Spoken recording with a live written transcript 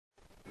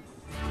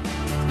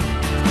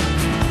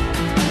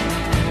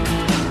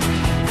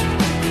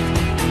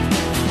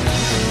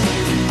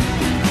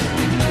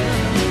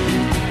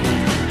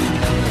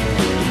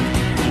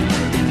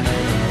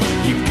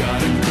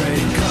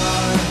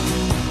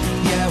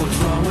what's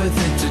wrong with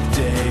it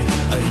today.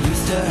 I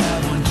used to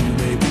have one too,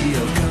 maybe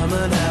I'll come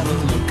and have a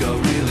look. I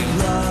really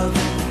love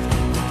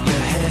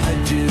your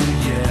hairdo,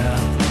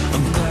 yeah.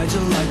 I'm glad you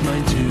like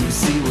mine too.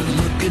 See what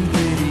looking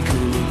pretty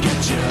cool will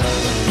get you.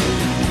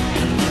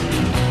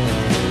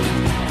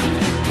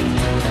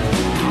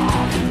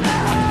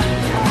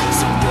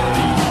 So what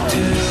do you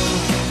do?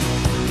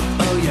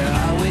 Oh yeah,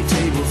 I wait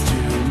tables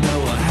too. No,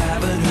 I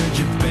haven't heard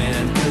your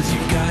band, cause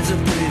you guys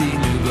are pretty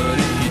new. But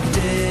if you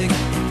dig,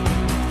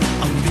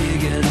 I'm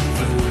vegan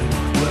food.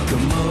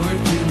 Welcome over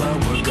to my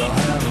work. I'll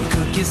have a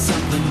cook you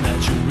something that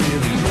you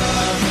really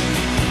love.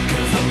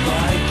 Cause I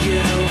like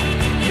you,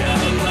 yeah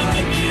I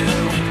like you.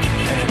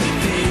 And the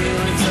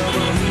feelings of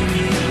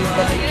bohemian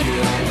like you.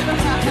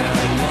 Yeah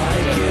I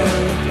like you,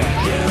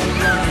 yeah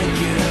I like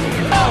you.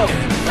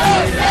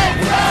 And the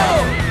feelings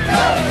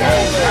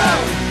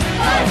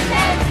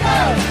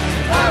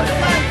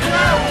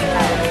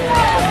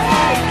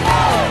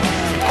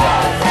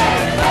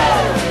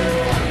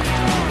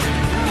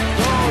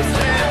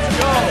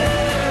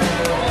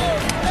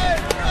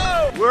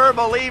We're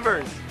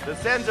believers. The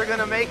Sens are going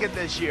to make it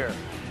this year.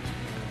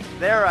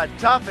 They're a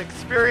tough,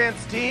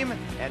 experienced team,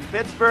 and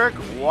Pittsburgh,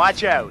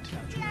 watch out.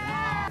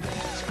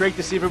 It's great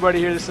to see everybody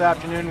here this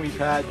afternoon. We've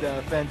had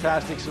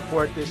fantastic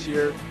support this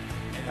year.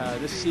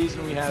 This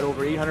season we had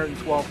over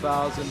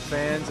 812,000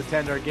 fans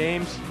attend our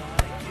games.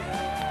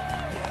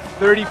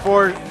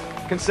 34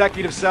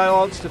 consecutive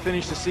sellouts to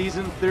finish the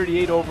season,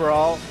 38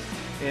 overall,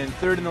 and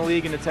third in the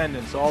league in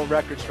attendance. All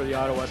records for the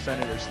Ottawa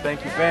Senators.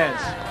 Thank you, fans.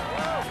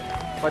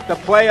 But the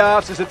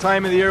playoffs is the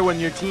time of the year when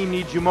your team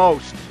needs you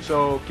most.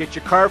 So get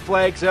your car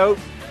flags out,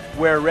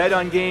 wear red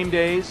on game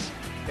days,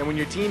 and when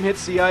your team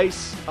hits the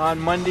ice on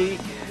Monday,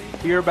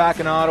 here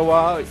back in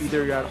Ottawa,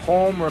 either you're at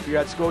home or if you're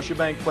at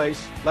Scotiabank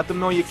Place, let them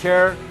know you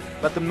care,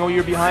 let them know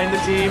you're behind the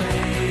team.